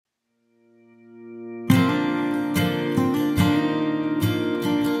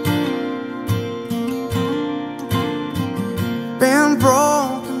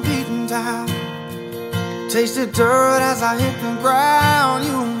tasted dirt as I hit the ground.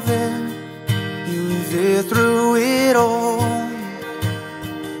 You were there through it all.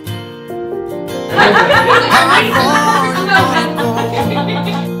 How far you wanna go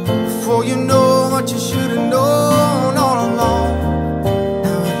before you know what you should have known all along.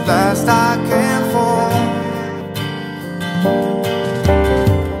 Now at last I can fall.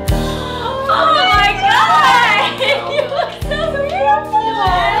 Oh my God! You look so beautiful!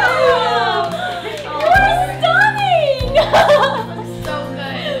 You're stunning! So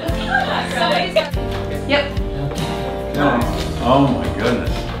good. Yep. Oh my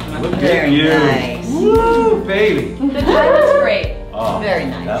goodness. Look at you. Nice. Woo, baby. The tie looks great. Oh, very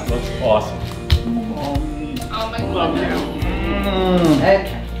nice. That looks awesome. Oh my Love you. Okay.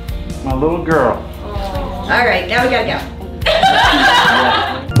 My little girl. All right, now we gotta go.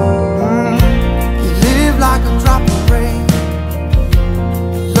 You live like a drop of rain,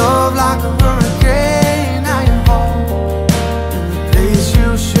 love like a hurricane. Now you're home, in the place you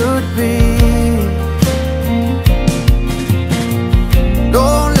should be.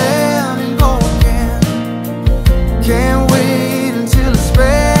 Don't let me go again. Can't wait until I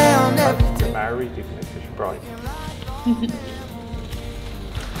spend everything. Married, you can make your bride.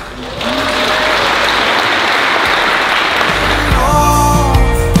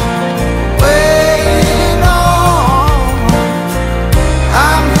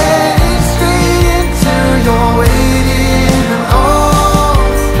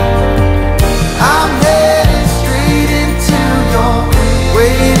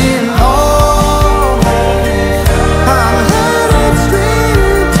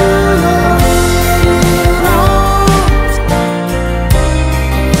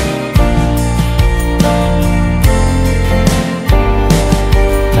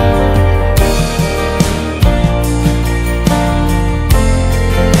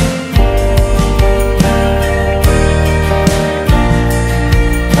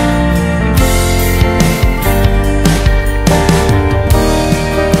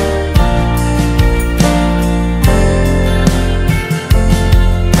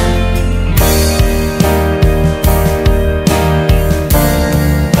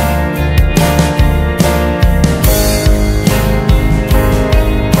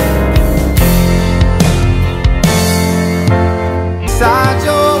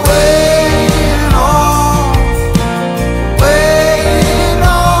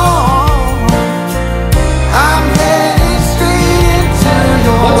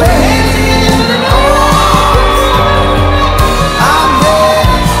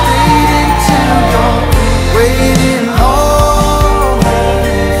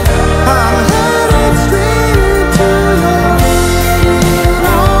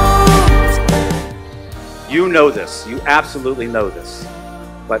 You know this, you absolutely know this,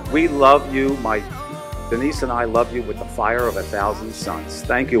 but we love you, Denise and I love you with the fire of 1,000 suns.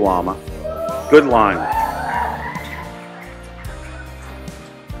 Thank you, Alma. Good line.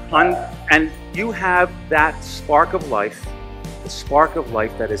 And you have that spark of life, the spark of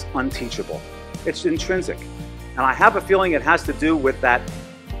life that is unteachable. It's intrinsic. And I have a feeling it has to do with that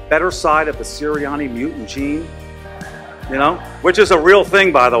better side of the Sirianni mutant gene, you know, which is a real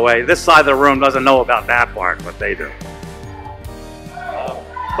thing, by the way. This side of the room doesn't know about that part, but they do.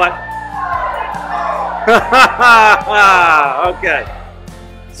 Okay.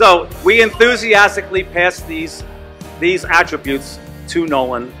 So we enthusiastically pass these attributes to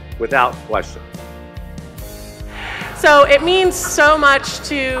Nolen without question. So it means so much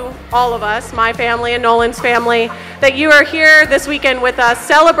to all of us, my family and Nolen's family, that you are here this weekend with us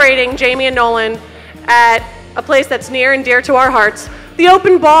celebrating Jamie and Nolen at a place that's near and dear to our hearts, the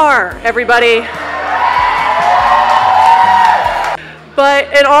Open Bar, everybody. But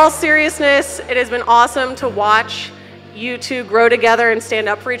in all seriousness, it has been awesome to watch you two grow together and stand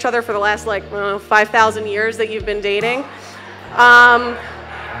up for each other for the last, like, 5,000 years that you've been dating. And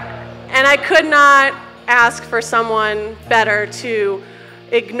I could not ask for someone better to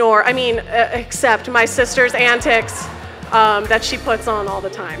accept my sister's antics that she puts on all the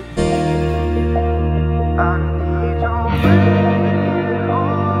time.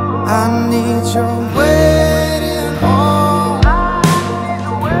 I need your way.